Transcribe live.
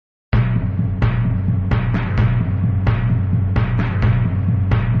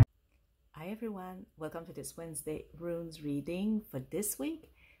everyone, welcome to this Wednesday runes reading for this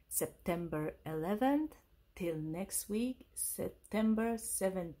week, September 11th till next week, September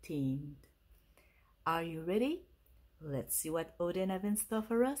 17th. Are you ready? Let's see what Odin have in store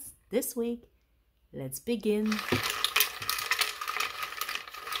for us this week. Let's begin.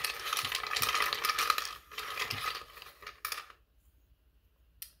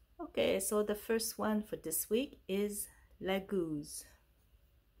 Okay, so the first one for this week is La Goose.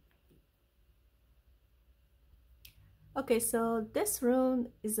 Okay, so this rune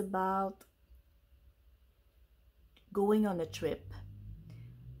is about going on a trip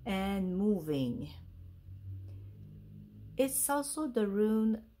and moving. It's also the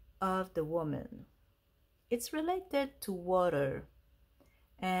rune of the woman. It's related to water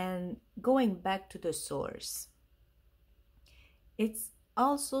and going back to the source. It's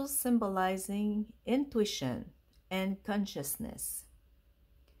also symbolizing intuition and consciousness.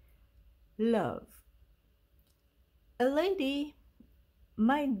 Love. A lady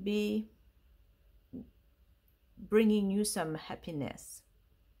might be bringing you some happiness.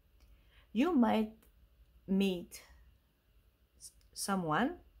 You might meet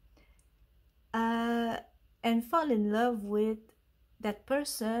someone and fall in love with that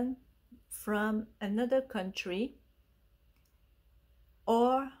person from another country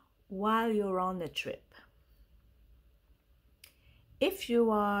or while you're on a trip. If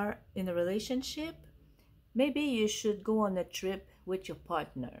you are in a relationship, maybe you should go on a trip with your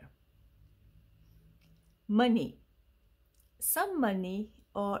partner. Money. Some money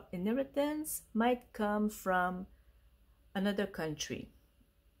or inheritance might come from another country.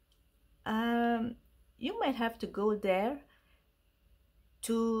 You might have to go there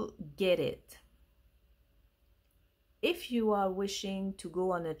to get it. If you are wishing to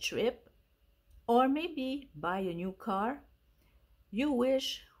go on a trip or maybe buy a new car, your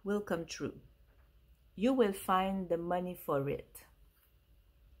wish will come true. You will find the money for it.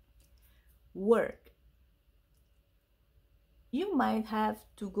 Work. You might have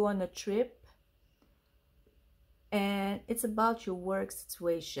to go on a trip and it's about your work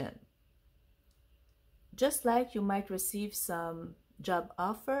situation. Just like you might receive some job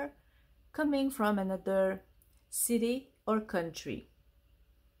offer coming from another city or country.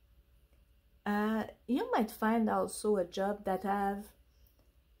 You might find also a job that have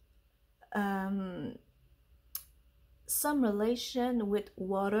some relation with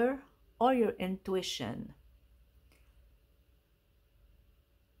water or your intuition.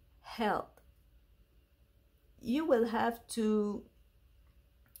 Health. You will have to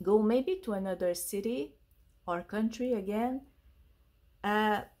go maybe to another city or country again,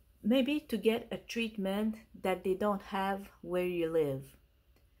 maybe to get a treatment that they don't have where you live.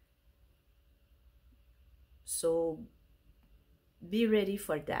 So be ready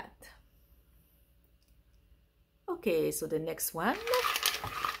for that. Okay, so the next one.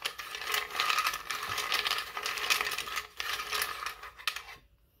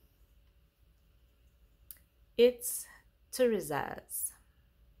 It's Teresa's.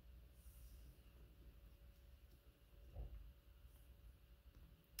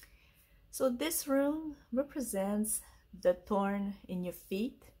 So this rune represents the thorn in your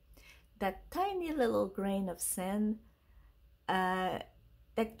feet, that tiny little grain of sand that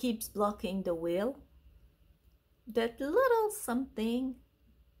keeps blocking the wheel, that little something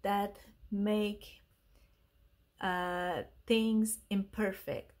that make things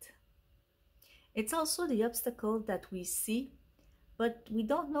imperfect. It's also the obstacle that we see, but we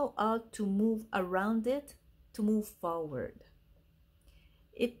don't know how to move around it to move forward.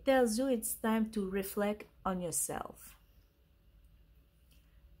 It tells you it's time to reflect on yourself.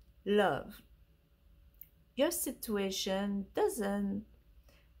 Love. Your situation doesn't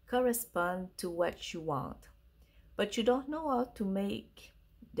correspond to what you want, but you don't know how to make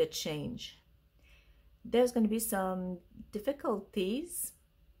the change. There's going to be some difficulties,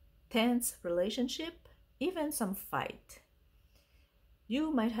 tense relationship, even some fight.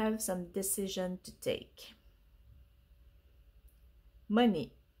 You might have some decision to take.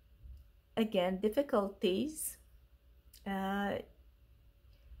 Money. Again, difficulties.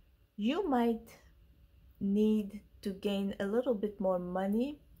 You might need to gain a little bit more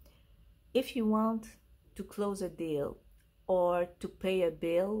money if you want to close a deal or to pay a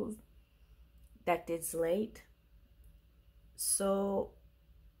bill that is late. So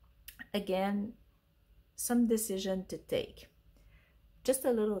again, some decision to take. Just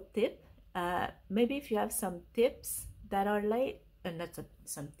a little tip, maybe if you have some tips that are late,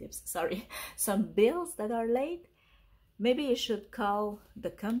 some bills that are late, maybe you should call the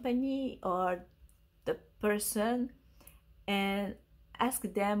company or the person and ask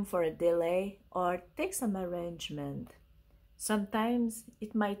them for a delay or take some arrangement. Sometimes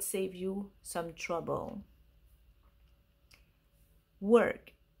it might save you some trouble.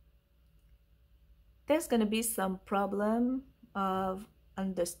 Work. There's going to be some problem of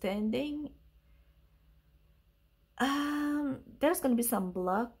understanding. There's going to be some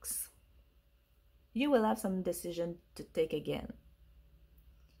blocks. You will have some decision to take again.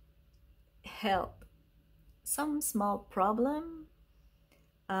 Help. Some small problem.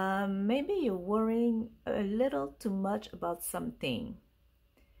 Maybe you're worrying a little too much about something.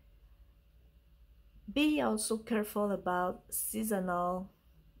 Be also careful about seasonal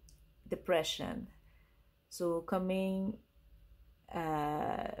depression. So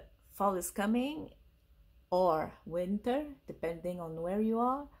fall is coming, or winter, depending on where you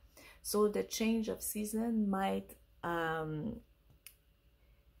are. So the change of season might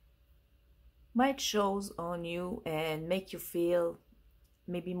shows on you and make you feel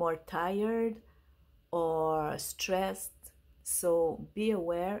maybe more tired or stressed. So be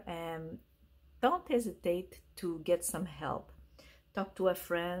aware and don't hesitate to get some help. Talk to a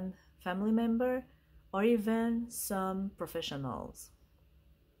friend, family member, or even some professionals.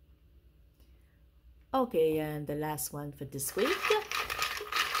 Okay, and the last one for this week.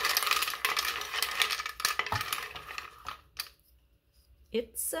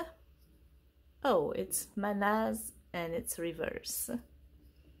 It's Manas and it's reverse.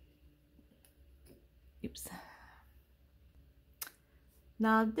 Oops.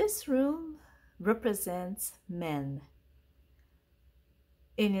 Now this rune represents men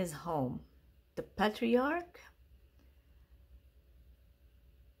in his home, the patriarch.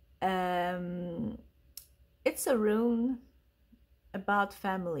 It's a rune about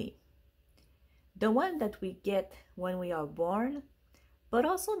family, the one that we get when we are born, but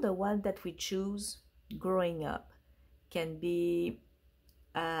also the one that we choose growing up. Can be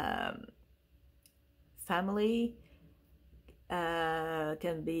family,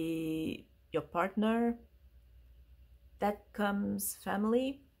 can be your partner. That comes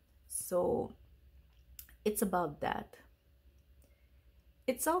family. So it's about that.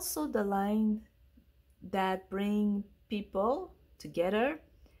 It's also the line that bring people together,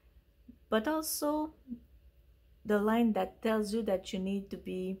 but also the line that tells you that you need to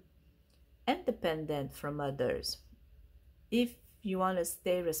be independent from others if you want to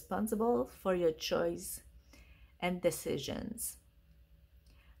stay responsible for your choice and decisions.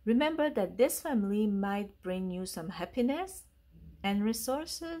 Remember that this family might bring you some happiness and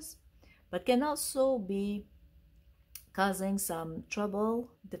resources, but can also be causing some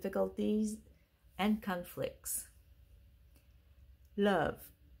trouble, difficulties, and conflicts. Love.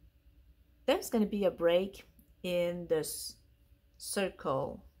 There's going to be a break in the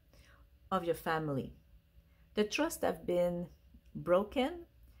circle of your family. The trust have been broken,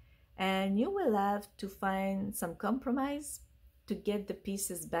 and you will have to find some compromise to get the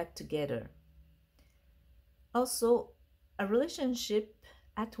pieces back together. Also, a relationship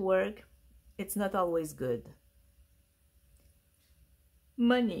at work, it's not always good.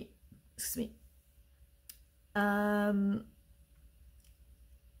 Money, excuse me.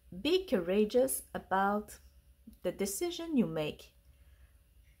 Be courageous about the decision you make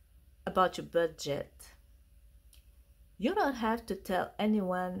about your budget. You don't have to tell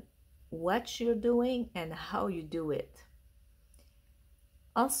anyone what you're doing and how you do it.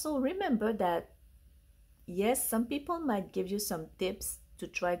 Also, remember that yes, some people might give you some tips to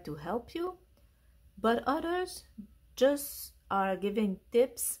try to help you, but others just are giving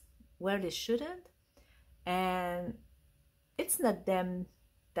tips where they shouldn't, and it's not them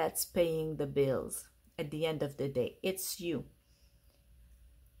that's paying the bills at the end of the day. It's you.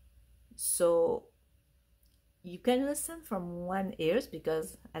 So you can listen from one ears,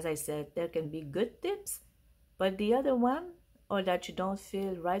 because as I said, there can be good tips, but the other one, or that you don't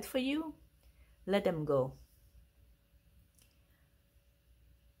feel right for you, let them go.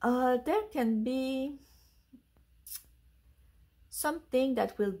 There can be something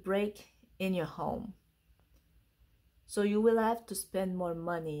that will break in your home. So you will have to spend more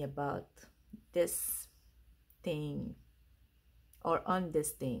money about this thing or on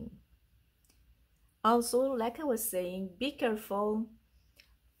this thing. Also, like I was saying, be careful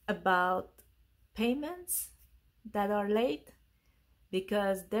about payments that are late,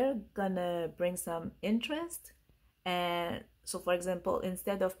 because they're gonna bring some interest. And so for example,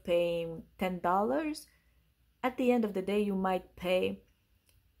 instead of paying $10, at the end of the day you might pay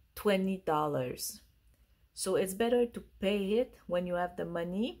 $20. So it's better to pay it when you have the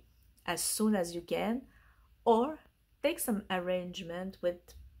money as soon as you can, or take some arrangement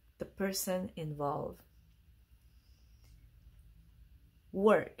with the person involved.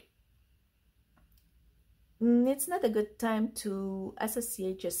 Work. It's not a good time to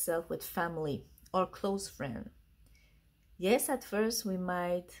associate yourself with family or close friend. Yes, at first we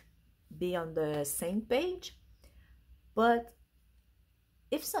might be on the same page, but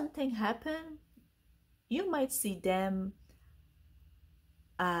if something happen, you might see them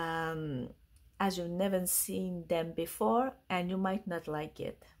um, as you've never seen them before, and you might not like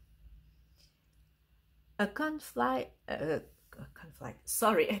it. A conflict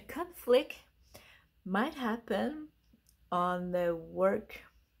might happen on the work,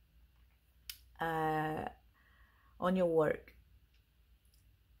 uh, on your work.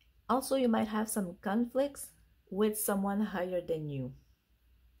 Also, you might have some conflicts with someone higher than you.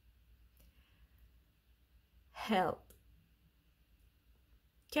 Health.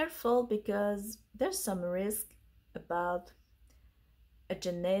 Careful because there's some risk about a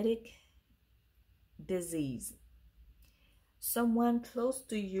genetic disease. Someone close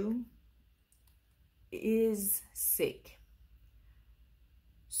to you is sick.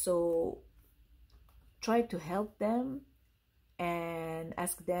 So try to help them and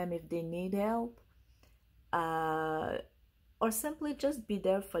ask them if they need help, or simply just be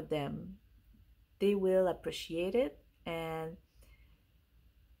there for them. They will appreciate it, and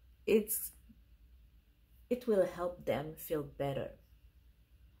it will help them feel better.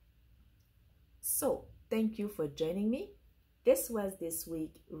 So thank you for joining me. This was this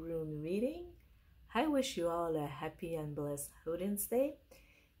week rune reading. I wish you all a happy and blessed Women's Day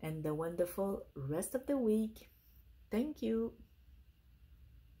and a wonderful rest of the week. Thank you.